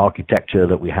architecture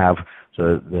that we have.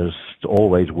 So there's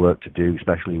always work to do,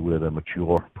 especially with a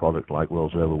mature product like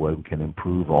WorldServer, where we can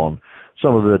improve on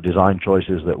some of the design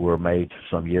choices that were made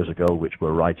some years ago, which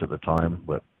were right at the time,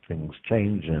 but things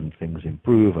change and things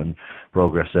improve, and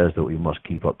progress says that we must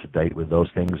keep up to date with those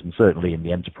things. And certainly in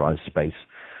the enterprise space,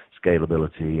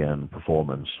 scalability and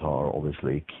performance are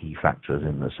obviously key factors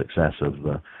in the success of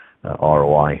the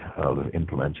ROI of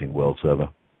implementing WorldServer.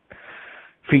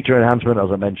 Feature enhancement, as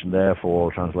I mentioned there,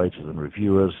 for translators and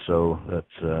reviewers, so that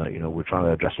we're trying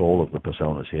to address all of the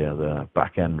personas here. The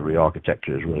back-end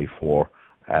re-architecture is really for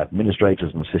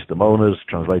administrators and system owners.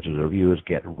 Translators and reviewers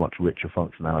get much richer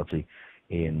functionality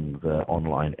in the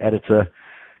online editor.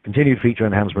 Continued feature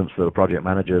enhancements for the project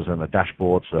managers and the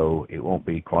dashboard, so it won't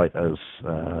be quite as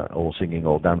all singing,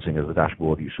 all dancing as the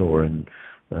dashboard you saw in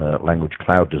Language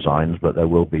Cloud designs, but there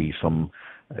will be some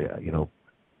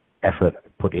effort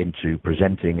put into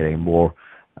presenting in a more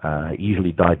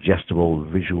easily digestible,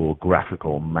 visual,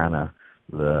 graphical manner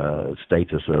the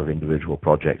status of individual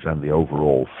projects and the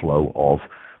overall flow of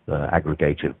the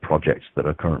aggregated projects that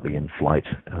are currently in flight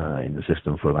in the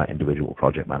system for that individual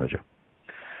project manager.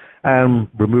 And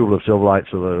removal of Silverlight,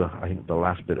 so I think the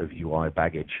last bit of UI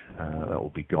baggage that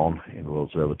will be gone in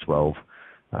WorldServer 12.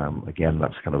 Again,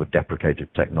 that's kind of a deprecated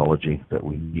technology that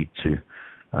we need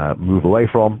to move away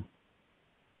from.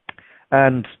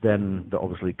 And then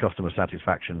obviously customer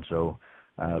satisfaction, so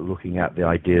looking at the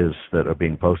ideas that are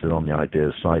being posted on the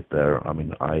ideas site there. I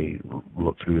mean, I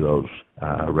look through those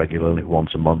regularly.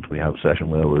 Once a month we have a session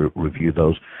where we review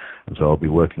those, and so I'll be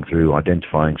working through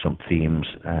identifying some themes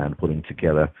and putting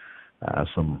together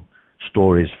some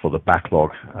stories for the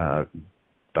backlog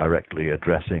directly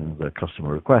addressing the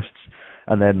customer requests,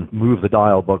 and then move the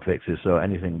dial bug fixes, so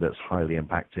anything that's highly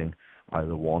impacting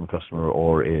either one customer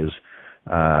or is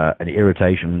an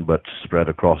irritation but spread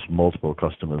across multiple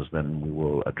customers, then we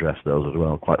will address those as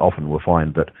well. Quite often we'll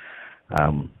find that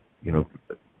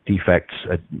defects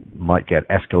might get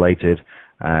escalated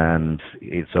and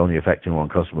it's only affecting one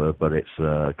customer, but it's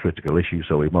a critical issue,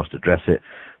 so we must address it.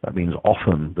 That means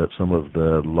often that some of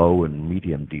the low and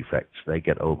medium defects, they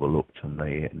get overlooked and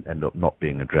they end up not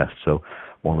being addressed. So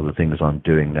one of the things I'm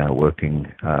doing now,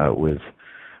 working with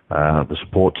the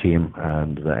support team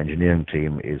and the engineering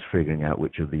team, is figuring out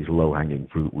which of these low-hanging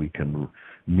fruit we can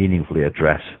meaningfully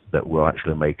address that will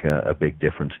actually make a big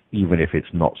difference, even if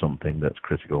it's not something that's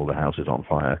critical, the house is on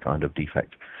fire kind of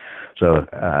defect. So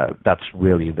that's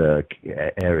really the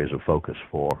areas of focus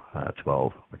for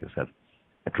 12, like I said,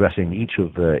 addressing each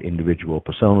of the individual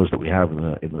personas that we have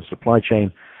in the supply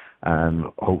chain, and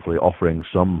hopefully offering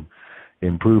some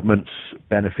improvements,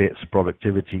 benefits,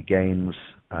 productivity gains,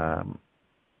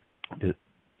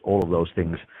 all of those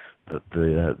things that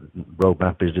the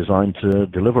roadmap is designed to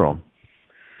deliver on.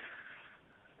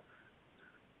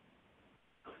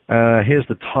 Here's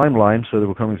the timeline, so that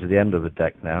we're coming to the end of the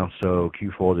deck now. So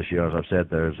Q4 this year, as I've said,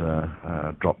 there's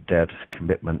a drop-dead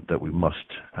commitment that we must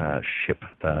ship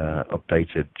the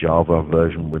updated Java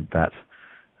version with that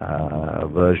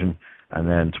version. And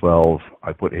then 12,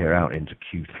 I put here out into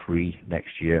Q3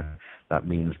 next year. That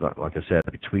means that, like I said,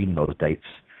 between those dates,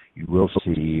 you will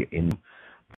see in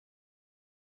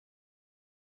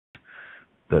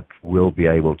that we'll be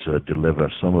able to deliver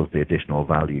some of the additional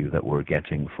value that we're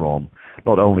getting from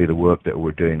not only the work that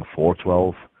we're doing for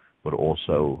 12, but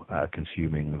also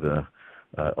consuming the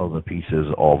other pieces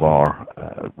of our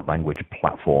language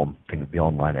platform, things, the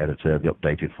online editor, the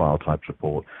updated file type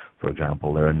support, for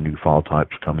example. There are new file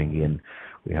types coming in.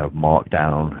 We have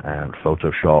Markdown and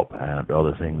Photoshop and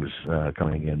other things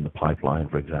coming in the pipeline,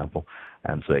 for example.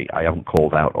 And so I haven't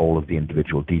called out all of the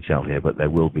individual details here, but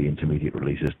there will be intermediate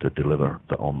releases to deliver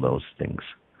on those things.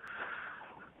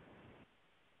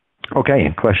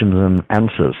 Okay, questions and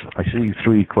answers. I see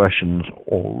 3 questions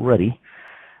already.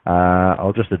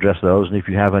 I'll just address those, and if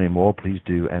you have any more, please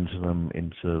do enter them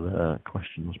into the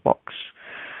questions box.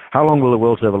 How long will the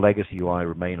WorldServer legacy UI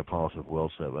remain a part of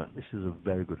WorldServer? This is a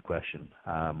very good question.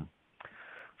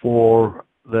 For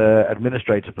the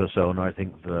administrator persona, I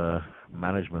think the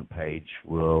management page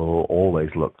will always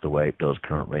look the way it does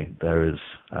currently. There is,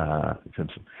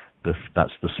 since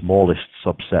that's the smallest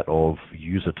subset of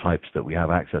user types that we have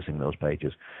accessing those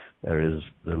pages, there is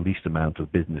the least amount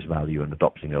of business value in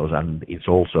adopting those, and it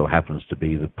also happens to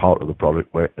be the part of the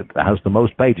product where it has the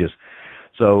most pages.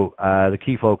 So the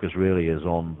key focus really is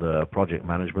on the project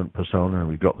management persona, and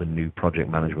we've got the new project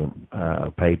management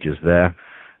pages there.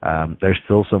 There's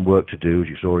still some work to do. As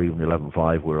you saw, even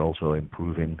 11.5, we're also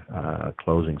improving,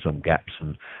 closing some gaps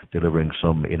and delivering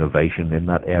some innovation in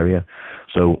that area.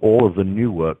 So all of the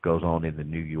new work goes on in the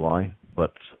new UI,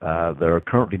 but there are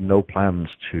currently no plans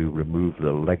to remove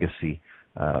the legacy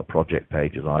project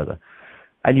pages either.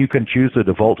 And you can choose to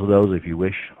default to those if you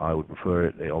wish. I would prefer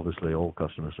it, obviously, all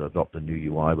customers to adopt the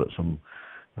new UI, but some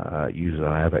users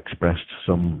have expressed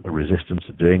some resistance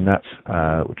to doing that,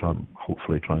 which I'm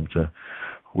hopefully trying to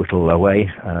whittle away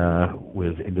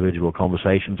with individual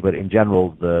conversations. But in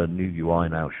general, the new UI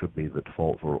now should be the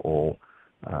default for all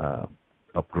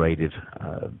upgraded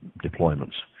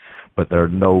deployments. But there are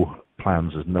no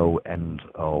plans, there's no end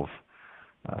of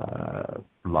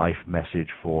life message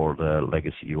for the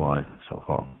legacy UI so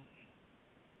far.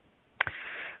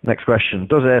 Next question.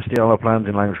 Does SDL have plans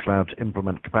in Language Cloud to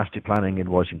implement capacity planning,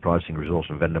 invoicing, pricing, resource,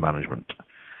 and vendor management?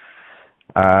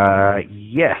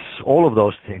 Yes, all of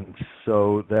those things.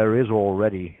 So there is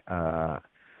already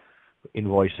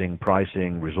invoicing,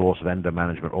 pricing, resource, vendor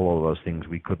management, all of those things.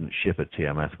 We couldn't ship a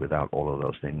TMS without all of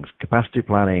those things. Capacity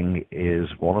planning is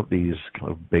one of these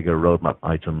kind of bigger roadmap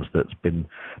items that's been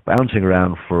bouncing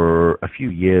around for a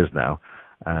few years now.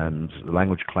 And the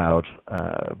Language Cloud,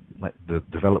 the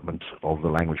development of the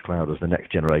Language Cloud as the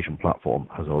next generation platform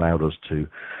has allowed us to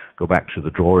go back to the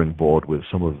drawing board with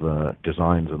some of the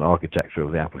designs and architecture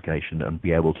of the application and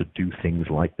be able to do things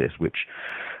like this, which,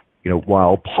 you know,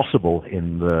 while possible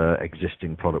in the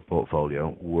existing product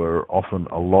portfolio, were often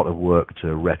a lot of work to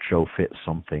retrofit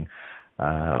something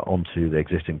onto the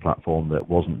existing platform that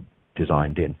wasn't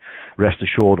designed in. Rest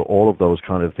assured, all of those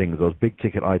kind of things, those big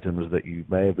ticket items that you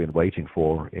may have been waiting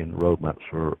for in roadmaps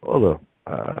for other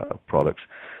products,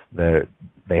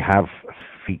 they have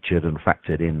featured and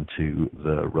factored into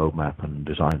the roadmap and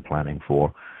design planning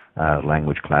for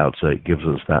Language Cloud. So it gives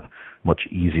us that much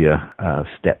easier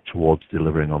step towards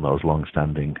delivering on those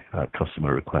long-standing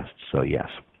customer requests. So yes.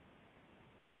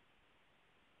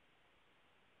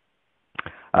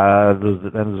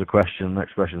 Then there's a question,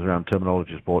 next question is around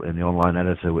terminology support in the online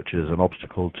editor, which is an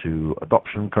obstacle to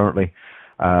adoption currently.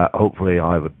 Hopefully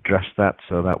I've addressed that,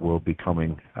 so that will be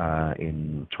coming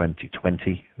in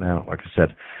 2020 now. Like I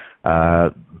said,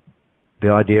 the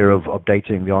idea of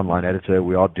updating the online editor,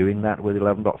 we are doing that with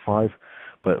 11.5,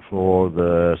 but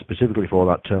for specifically for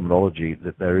that terminology,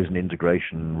 that there is an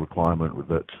integration requirement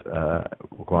that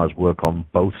requires work on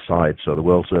both sides. So the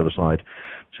WorldServer side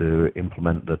to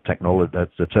implement the technology,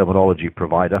 that's the terminology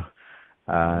provider,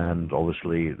 and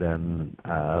obviously then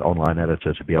online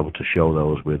editor to be able to show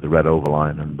those with the red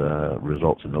overline and the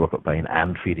results in the lookup pane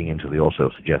and feeding into the also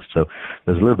suggest. So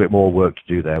there's a little bit more work to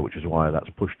do there, which is why that's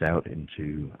pushed out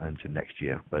into next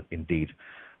year. But indeed,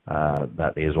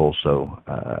 that is also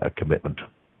a commitment.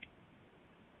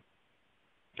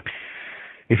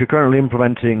 If you're currently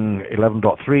implementing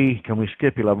 11.3, can we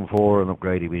skip 11.4 and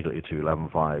upgrade immediately to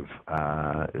 11.5?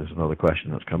 Is another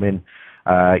question that's come in.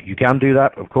 You can do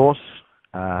that, of course.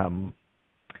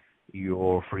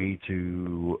 You're free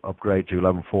to upgrade to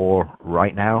 11.4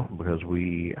 right now because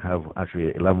we have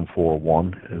actually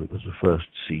 11.4.1. It was the first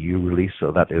CU release,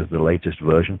 so that is the latest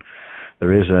version.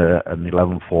 There is an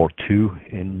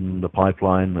 11.4.2 in the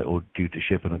pipeline that will due to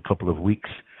ship in a couple of weeks.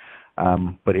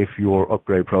 But if your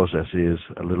upgrade process is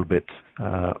a little bit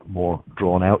more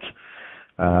drawn out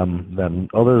than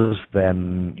others,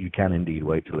 then you can indeed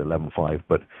wait till 11.5.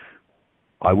 But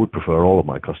I would prefer all of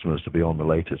my customers to be on the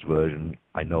latest version.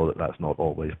 I know that that's not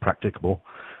always practicable,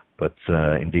 but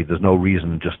indeed there's no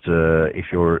reason just if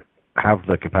you have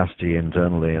the capacity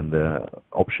internally and the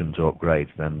option to upgrade,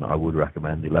 then I would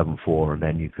recommend 11.4, and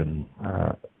then you can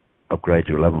upgrade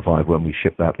to 11.5 when we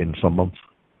ship that in some months.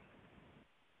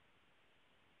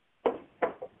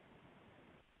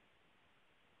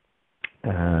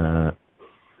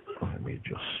 Let me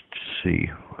just see.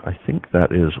 I think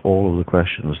that is all of the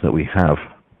questions that we have.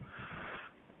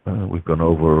 We've gone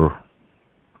over a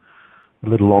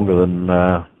little longer than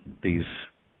these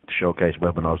showcase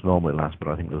webinars normally last, but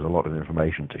I think there's a lot of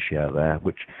information to share there,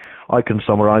 which I can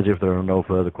summarize if there are no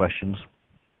further questions.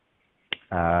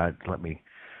 Let me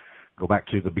go back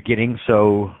to the beginning.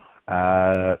 So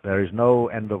there is no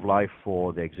end of life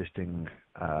for the existing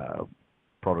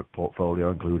product portfolio,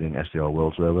 including SDL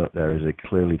WorldServer. There is a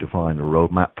clearly defined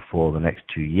roadmap for the next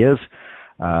 2 years.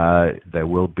 There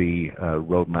will be a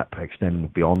roadmap extending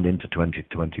beyond into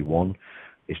 2021.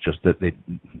 It's just that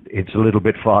it's a little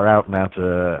bit far out now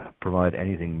to provide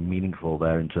anything meaningful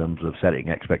there in terms of setting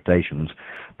expectations.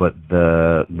 But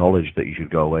the knowledge that you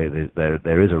should go away,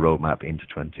 there is a roadmap into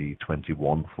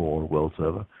 2021 for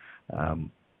WorldServer.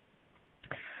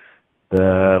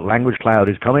 The Language Cloud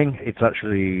is coming. It's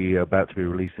actually about to be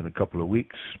released in a couple of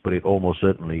weeks, but it almost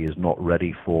certainly is not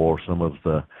ready for some of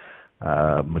the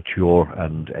mature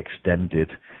and extended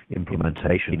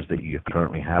implementations that you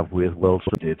currently have with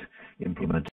WorldServer.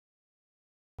 Implement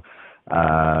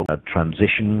a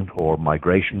transition or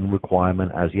migration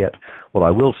requirement as yet. What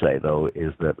I will say, though,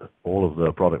 is that all of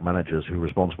the product managers who are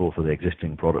responsible for the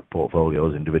existing product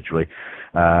portfolios individually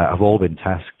have all been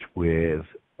tasked with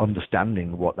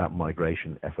understanding what that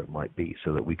migration effort might be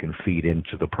so that we can feed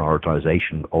into the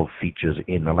prioritization of features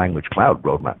in the Language Cloud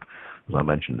roadmap, as I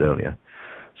mentioned earlier.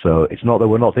 So it's not that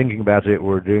we're not thinking about it,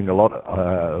 we're doing a lot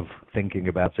of thinking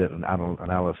about it and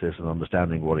analysis and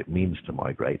understanding what it means to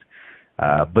migrate.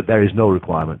 But there is no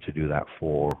requirement to do that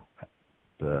for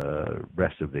the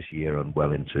rest of this year and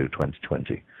well into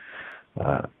 2020.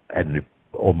 And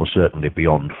almost certainly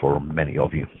beyond for many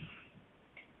of you.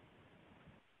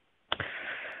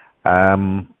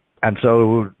 And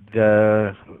so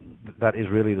that is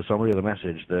really the summary of the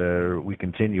message. We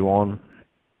continue on.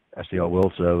 SDL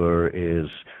WorldServer is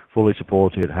fully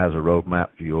supported, has a roadmap.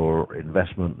 Your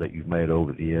investment that you've made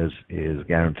over the years is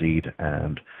guaranteed,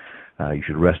 and you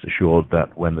should rest assured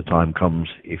that when the time comes,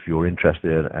 if you're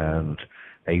interested and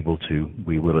able to,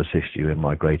 we will assist you in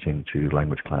migrating to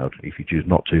Language Cloud. If you choose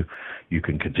not to, you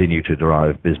can continue to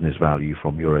derive business value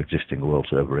from your existing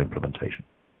WorldServer implementation.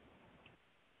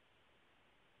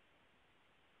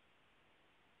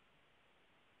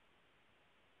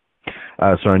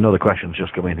 Sorry, another question's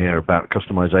just come in here about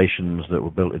customizations that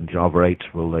were built in Java 8.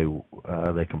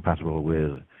 Are they compatible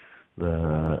with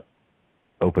the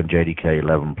OpenJDK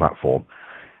 11 platform?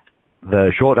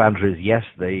 The short answer is yes,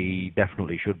 they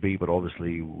definitely should be, but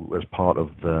obviously as part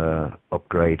of the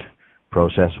upgrade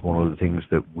process, one of the things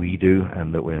that we do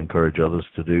and that we encourage others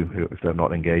to do if they're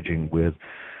not engaging with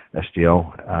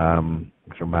SDL,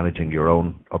 if you're managing your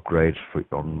own upgrades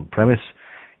on-premise,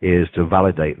 is to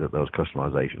validate that those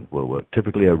customizations will work.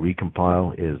 Typically, a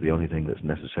recompile is the only thing that's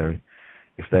necessary.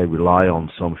 If they rely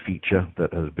on some feature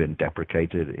that has been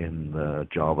deprecated in the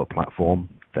Java platform,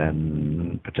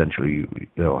 then potentially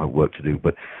they'll have work to do.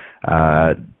 But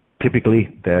typically,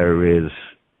 there is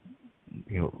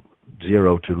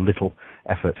zero to little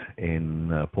effort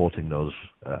in porting those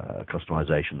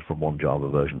customizations from one Java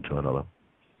version to another.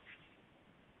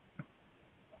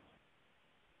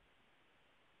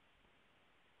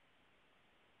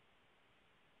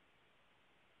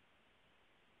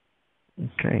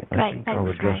 Okay, I think I'll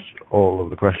address all of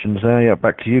the questions there. Yeah,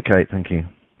 back to you, Kate. Thank you.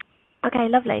 Okay,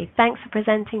 lovely. Thanks for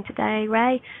presenting today,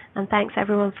 Ray, and thanks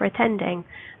everyone for attending.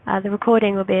 The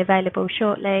recording will be available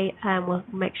shortly, and we'll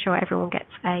make sure everyone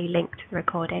gets a link to the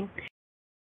recording.